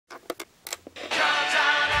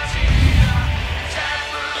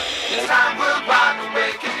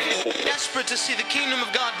prosper, to see the kingdom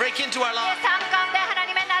of God break into our lives. 삶 가운데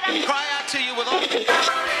하나님의 나라를 Cry out to you with all.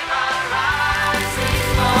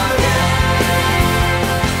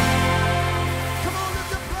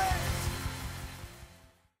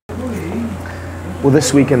 Well,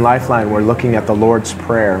 this week in Lifeline, we're looking at the Lord's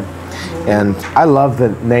Prayer. And I love the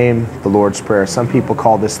name, the Lord's Prayer. Some people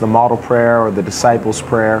call this the model prayer or the disciples'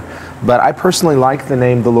 prayer. But I personally like the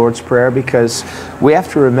name, the Lord's Prayer, because we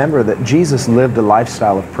have to remember that Jesus lived a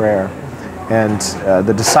lifestyle of prayer. And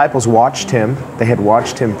the disciples watched him. They had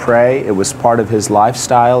watched him pray. It was part of his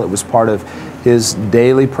lifestyle. It was part of his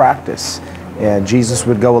daily practice. And Jesus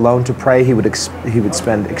would go alone to pray. He would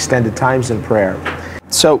spend extended times in prayer.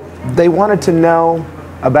 So they wanted to know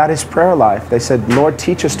about his prayer life. They said, Lord,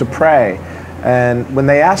 teach us to pray. And when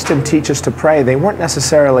they asked him, teach us to pray, they weren't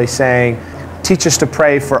necessarily saying, teach us to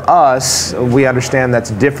pray for us. We understand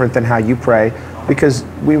that's different than how you pray, because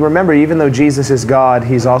we remember, even though Jesus is God,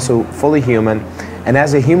 he's also fully human. And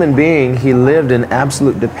as a human being, he lived in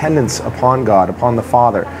absolute dependence upon God, upon the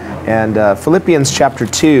Father. And Philippians chapter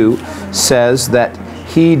 2 says that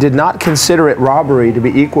he did not consider it robbery to be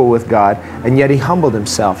equal with God, and yet he humbled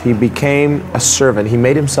himself. He became a servant. He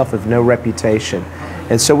made himself of no reputation.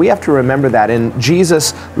 And so we have to remember that in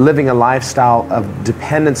Jesus living a lifestyle of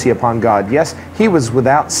dependency upon God. Yes, he was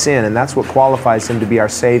without sin, and that's what qualifies him to be our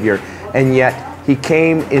Savior. And yet he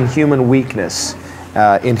came in human weakness.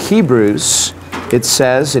 In Hebrews, it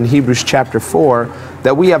says in Hebrews chapter 4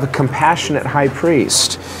 that we have a compassionate high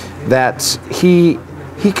priest, that he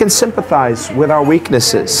can sympathize with our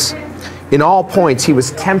weaknesses. In all points, he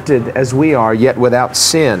was tempted as we are, yet without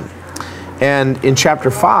sin. And in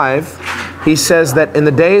chapter 5, he says that in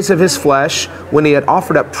the days of his flesh, when he had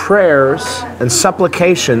offered up prayers and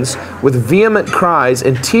supplications with vehement cries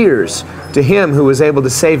and tears to him who was able to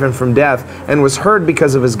save him from death, and was heard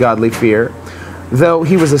because of his godly fear, though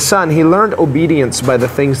he was a son, he learned obedience by the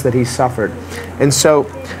things that he suffered. And so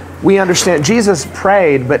we understand Jesus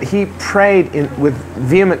prayed, but he prayed with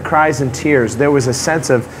vehement cries and tears. There was a sense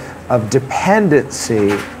of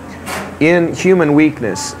dependency in human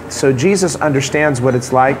weakness. So Jesus understands what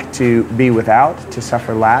it's like to be without, to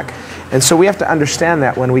suffer lack. And so we have to understand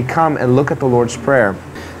that when we come and look at the Lord's Prayer.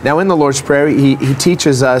 Now in the Lord's Prayer, he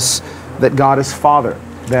teaches us that God is Father,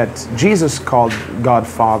 that Jesus called God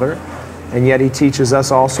Father, and yet he teaches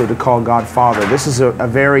us also to call God Father. This is a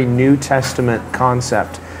very New Testament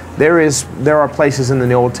concept. There are places in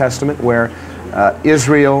the Old Testament where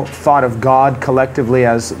Israel thought of God collectively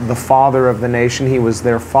as the father of the nation. He was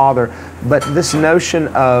their father. But this notion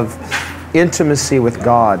of intimacy with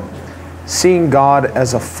God, seeing God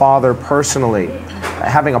as a father personally,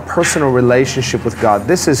 having a personal relationship with God,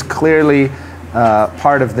 this is clearly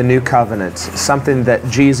part of the New Covenant, something that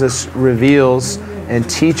Jesus reveals and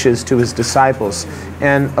teaches to his disciples.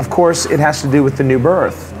 And of course, it has to do with the new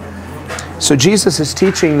birth. So Jesus is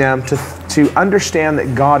teaching them to understand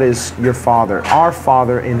that God is your Father, our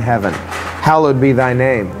Father in heaven. Hallowed be thy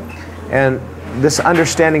name. And this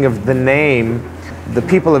understanding of the name, the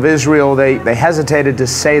people of Israel, they hesitated to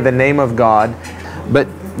say the name of God, but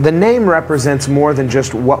the name represents more than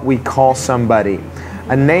just what we call somebody.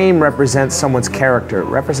 A name represents someone's character,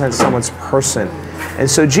 represents someone's person. And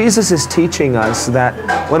so Jesus is teaching us that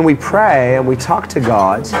when we pray and we talk to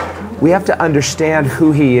God, we have to understand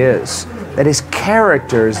who he is. That his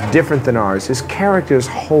character is different than ours. His character is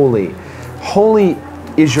holy. Holy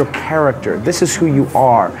is your character. This is who you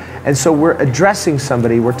are. And so we're addressing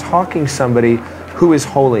somebody, we're talking somebody who is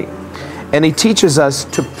holy. And he teaches us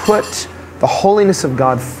to put the holiness of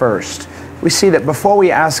God first. We see that before we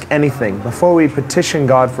ask anything, before we petition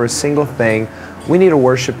God for a single thing, we need to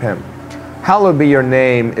worship him. Hallowed be your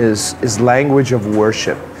name is language of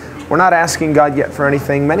worship. We're not asking God yet for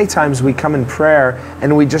anything. Many times we come in prayer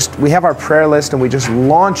and we have our prayer list and we just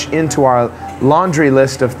launch into our laundry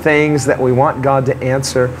list of things that we want God to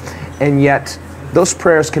answer. And yet those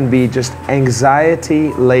prayers can be just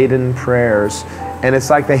anxiety-laden prayers. And it's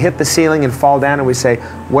like they hit the ceiling and fall down and we say,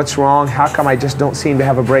 what's wrong? How come I just don't seem to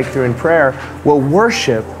have a breakthrough in prayer? Well,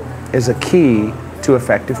 worship is a key to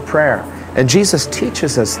effective prayer. And Jesus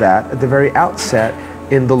teaches us that at the very outset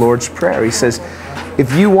in the Lord's Prayer. He says,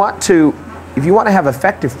 if you want to have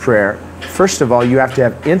effective prayer, first of all, you have to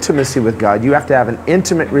have intimacy with God. You have to have an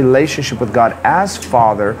intimate relationship with God as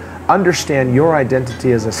Father, understand your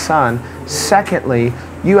identity as a son. Secondly,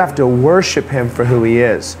 you have to worship him for who he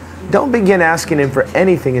is. Don't begin asking him for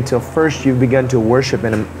anything until first you've begun to worship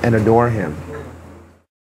him and adore him.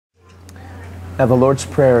 Now, the Lord's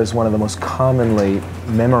Prayer is one of the most commonly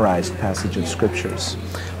memorized passages of Scriptures.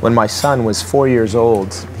 When my son was 4 years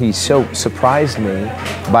old, he so surprised me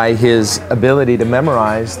by his ability to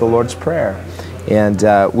memorize the Lord's Prayer. And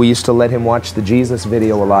we used to let him watch the Jesus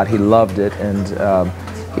video a lot. He loved it, and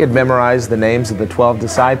he had memorized the names of the 12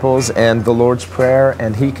 disciples and the Lord's Prayer,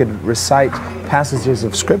 and he could recite passages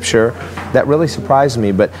of Scripture that really surprised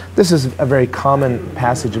me. But this is a very common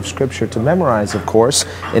passage of Scripture to memorize, of course,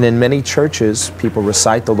 and in many churches, people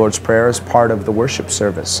recite the Lord's Prayer as part of the worship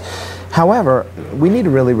service. However, we need to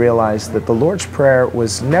really realize that the Lord's Prayer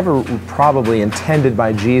was never probably intended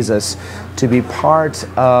by Jesus to be part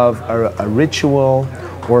of a ritual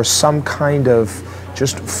or some kind of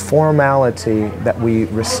just formality that we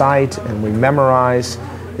recite and we memorize.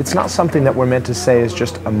 It's not something that we're meant to say is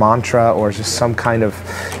just a mantra or just some kind of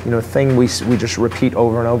thing we just repeat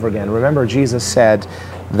over and over again. Remember, Jesus said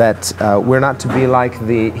that we're not to be like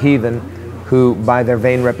the heathen who by their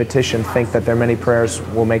vain repetition think that their many prayers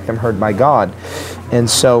will make them heard by God. And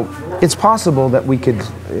so it's possible that we could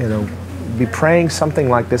be praying something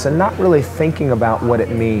like this and not really thinking about what it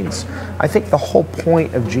means. I think the whole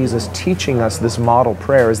point of Jesus teaching us this model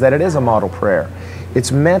prayer is that it is a model prayer.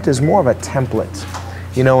 It's meant as more of a template.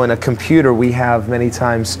 In a computer we have many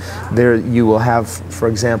times you will have, for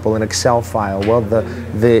example, an Excel file. Well,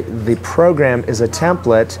 the program is a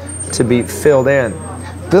template to be filled in.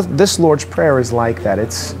 This Lord's Prayer is like that.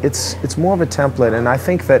 It's more of a template, and I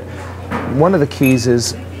think that one of the keys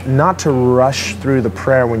is not to rush through the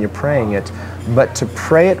prayer when you're praying it, but to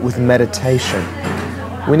pray it with meditation.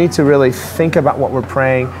 We need to really think about what we're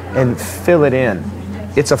praying and fill it in.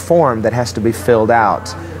 It's a form that has to be filled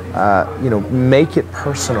out. Make it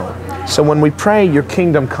personal. So when we pray, your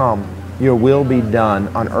kingdom come, your will be done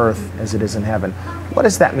on earth as it is in heaven. What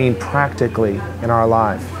does that mean practically in our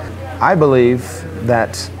life? I believe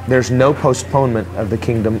that there's no postponement of the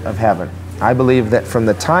kingdom of heaven. I believe that from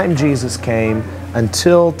the time Jesus came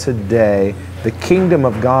until today, the kingdom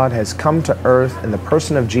of God has come to earth in the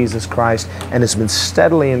person of Jesus Christ and has been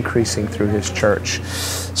steadily increasing through His church.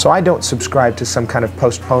 So I don't subscribe to some kind of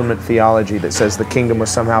postponement theology that says the kingdom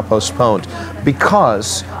was somehow postponed,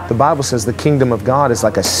 because the Bible says the kingdom of God is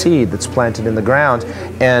like a seed that's planted in the ground,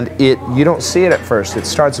 and you don't see it at first. It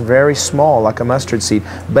starts very small, like a mustard seed,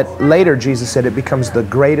 but later Jesus said it becomes the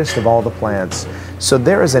greatest of all the plants. So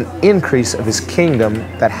there is an increase of His kingdom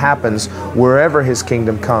that happens wherever His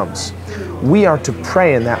kingdom comes. We are to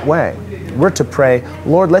pray in that way. We're to pray,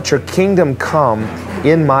 Lord, let your kingdom come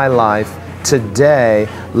in my life today.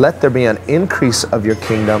 Let there be an increase of your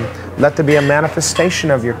kingdom. Let there be a manifestation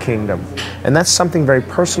of your kingdom. And that's something very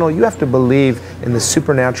personal. You have to believe in the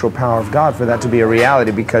supernatural power of God for that to be a reality,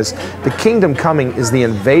 because the kingdom coming is the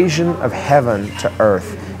invasion of heaven to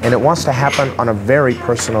earth. And it wants to happen on a very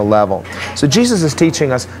personal level. So Jesus is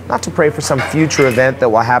teaching us not to pray for some future event that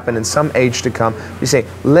will happen in some age to come. We say,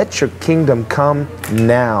 let your kingdom come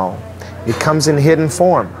now. It comes in hidden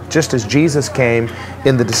form, just as Jesus came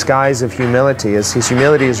in the disguise of humility, as His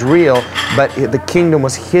humility is real, but the kingdom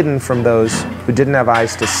was hidden from those who didn't have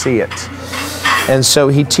eyes to see it. And so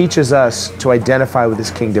He teaches us to identify with His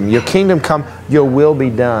kingdom. Your kingdom come, your will be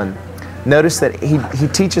done. Notice that he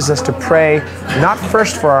teaches us to pray not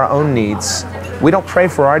first for our own needs. We don't pray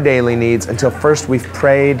for our daily needs until first we've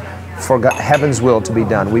prayed for heaven's will to be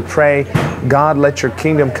done. We pray, God, let your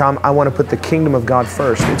kingdom come. I want to put the kingdom of God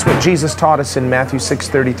first. It's what Jesus taught us in Matthew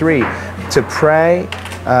 6:33, to pray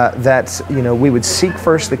that we would seek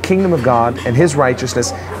first the kingdom of God and His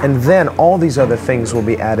righteousness, and then all these other things will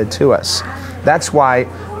be added to us. That's why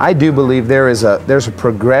I do believe there's a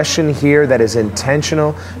progression here that is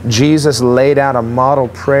intentional. Jesus laid out a model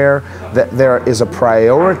prayer, that there is a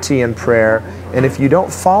priority in prayer, and if you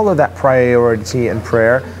don't follow that priority in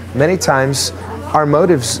prayer, many times our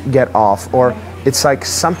motives get off, or it's like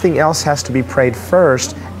something else has to be prayed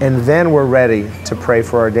first, and then we're ready to pray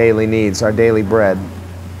for our daily needs, our daily bread.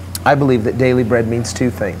 I believe that daily bread means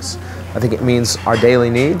two things. I think it means our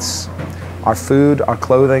daily needs, our food, our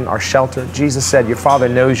clothing, our shelter. Jesus said, your Father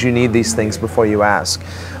knows you need these things before you ask.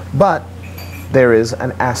 But there is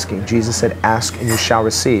an asking. Jesus said, ask and you shall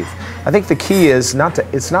receive. I think the key is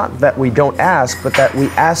it's not that we don't ask, but that we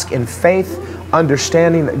ask in faith,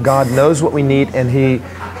 understanding that God knows what we need, and He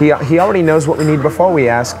already knows what we need before we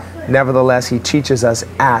ask. Nevertheless, He teaches us,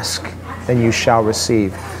 ask and you shall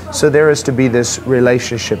receive. So there is to be this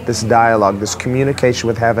relationship, this dialogue, this communication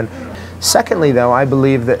with heaven. Secondly, though, I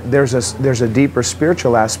believe that there's a deeper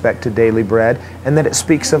spiritual aspect to daily bread, and that it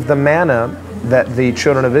speaks of the manna that the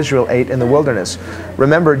children of Israel ate in the wilderness.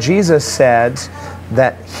 Remember, Jesus said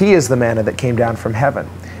that He is the manna that came down from heaven.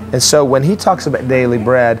 And so when he talks about daily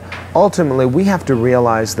bread, ultimately we have to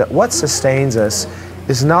realize that what sustains us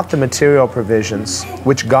is not the material provisions,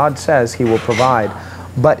 which God says he will provide,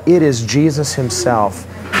 but it is Jesus himself.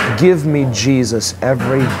 Give me Jesus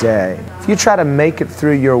every day. If you try to make it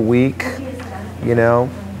through your week, you know,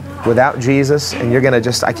 without Jesus, and you're going to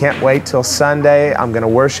just, I can't wait till Sunday, I'm going to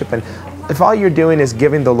worship, and if all you're doing is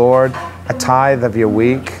giving the Lord a tithe of your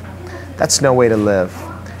week, that's no way to live.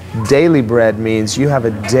 Daily bread means you have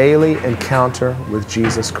a daily encounter with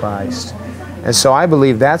Jesus Christ. And so I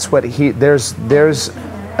believe that's what there's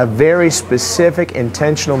a very specific,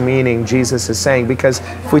 intentional meaning Jesus is saying, because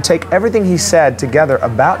if we take everything he said together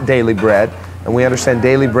about daily bread, and we understand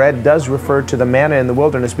daily bread does refer to the manna in the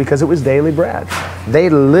wilderness because it was daily bread. They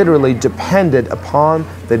literally depended upon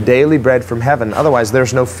the daily bread from heaven. Otherwise,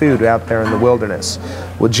 there's no food out there in the wilderness.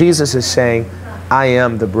 Well, Jesus is saying, I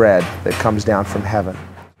am the bread that comes down from heaven.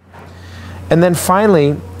 And then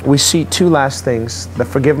finally, we see two last things. The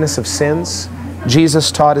forgiveness of sins.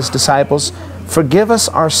 Jesus taught his disciples, forgive us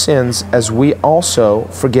our sins as we also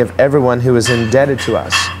forgive everyone who is indebted to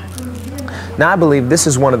us. Now I believe this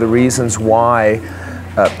is one of the reasons why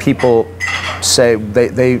people say,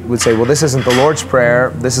 they would say, well, this isn't the Lord's Prayer,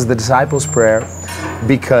 this is the disciples' prayer,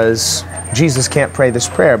 because Jesus can't pray this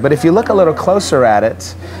prayer. But if you look a little closer at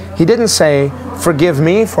it, he didn't say, forgive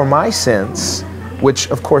me for my sins,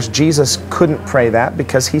 which of course Jesus couldn't pray that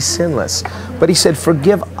because he's sinless. But he said,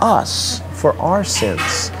 forgive us for our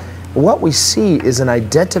sins. What we see is an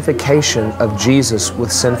identification of Jesus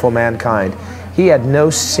with sinful mankind. He had no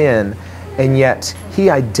sin, and yet he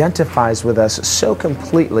identifies with us so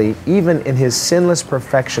completely, even in his sinless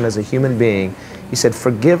perfection as a human being. He said,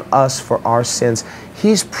 forgive us for our sins.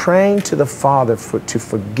 He's praying to the Father to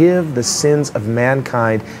forgive the sins of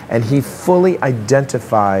mankind, and he fully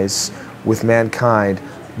identifies with mankind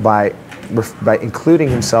by including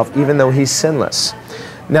himself, even though he's sinless.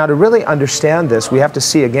 Now, to really understand this, we have to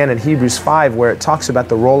see again in Hebrews 5, where it talks about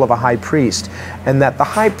the role of a high priest, and that the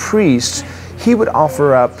high priest, he would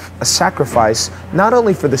offer up a sacrifice not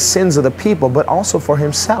only for the sins of the people, but also for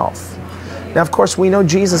himself. Now, of course, we know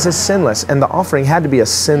Jesus is sinless, and the offering had to be a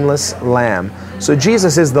sinless lamb. So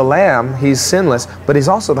Jesus is the lamb, he's sinless, but he's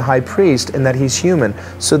also the high priest in that he's human.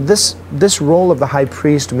 So this role of the high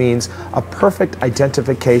priest means a perfect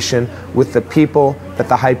identification with the people that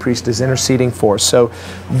the high priest is interceding for. So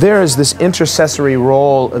there is this intercessory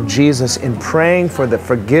role of Jesus in praying for the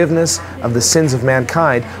forgiveness of the sins of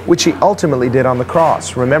mankind, which he ultimately did on the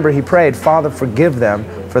cross. Remember, he prayed, Father, forgive them,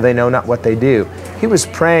 for they know not what they do. He was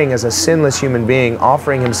praying as a sinless human being,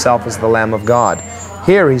 offering himself as the Lamb of God.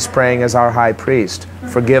 Here he's praying as our high priest,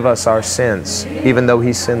 forgive us our sins, even though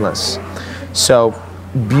he's sinless. So,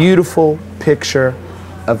 beautiful picture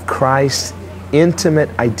of Christ's intimate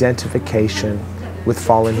identification with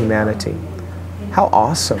fallen humanity. How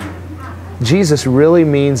awesome. Jesus really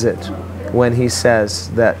means it when he says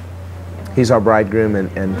that he's our bridegroom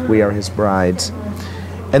and we are his brides.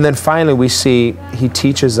 And then finally we see he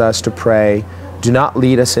teaches us to pray, do not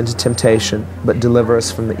lead us into temptation, but deliver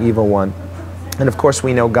us from the evil one. And of course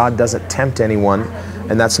we know God doesn't tempt anyone,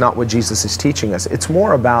 and that's not what Jesus is teaching us. It's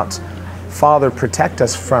more about, Father, protect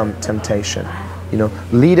us from temptation. You know,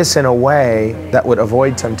 lead us in a way that would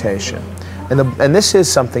avoid temptation. And this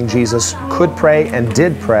is something Jesus could pray and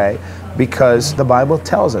did pray, because the Bible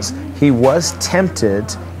tells us he was tempted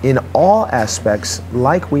in all aspects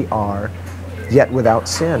like we are, yet without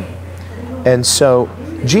sin. And so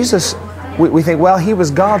Jesus, we think, well, he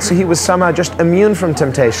was God, so he was somehow just immune from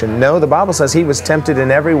temptation. No, the Bible says he was tempted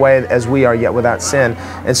in every way as we are, yet without sin.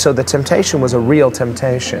 And so the temptation was a real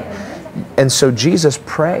temptation. And so Jesus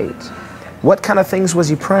prayed. What kind of things was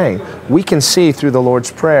he praying? We can see through the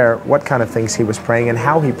Lord's Prayer what kind of things he was praying and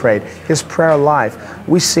how he prayed. His prayer life.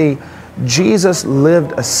 We see Jesus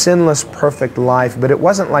lived a sinless, perfect life, but it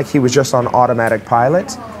wasn't like he was just on automatic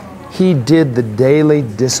pilot. He did the daily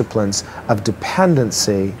disciplines of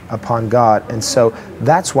dependency upon God. And so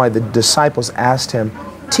that's why the disciples asked him,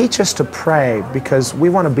 teach us to pray, because we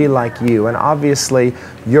want to be like you. And obviously,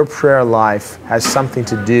 your prayer life has something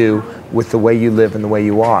to do with the way you live and the way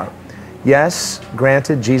you are. Yes,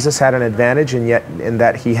 granted, Jesus had an advantage in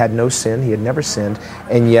that he had no sin, he had never sinned,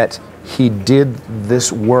 and yet he did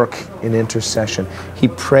this work in intercession. He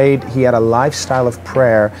prayed, he had a lifestyle of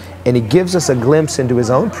prayer, and he gives us a glimpse into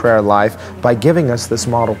his own prayer life by giving us this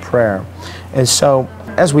model prayer. And so,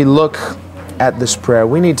 as we look at this prayer,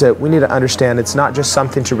 we need to understand it's not just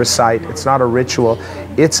something to recite, it's not a ritual,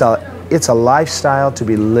 it's a lifestyle to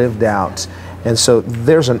be lived out. And so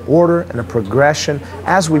there's an order and a progression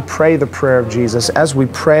as we pray the prayer of Jesus, as we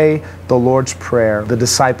pray the Lord's Prayer, the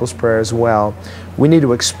disciples' prayer as well. We need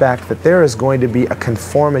to expect that there is going to be a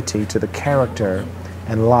conformity to the character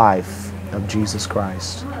and life of Jesus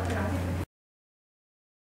Christ.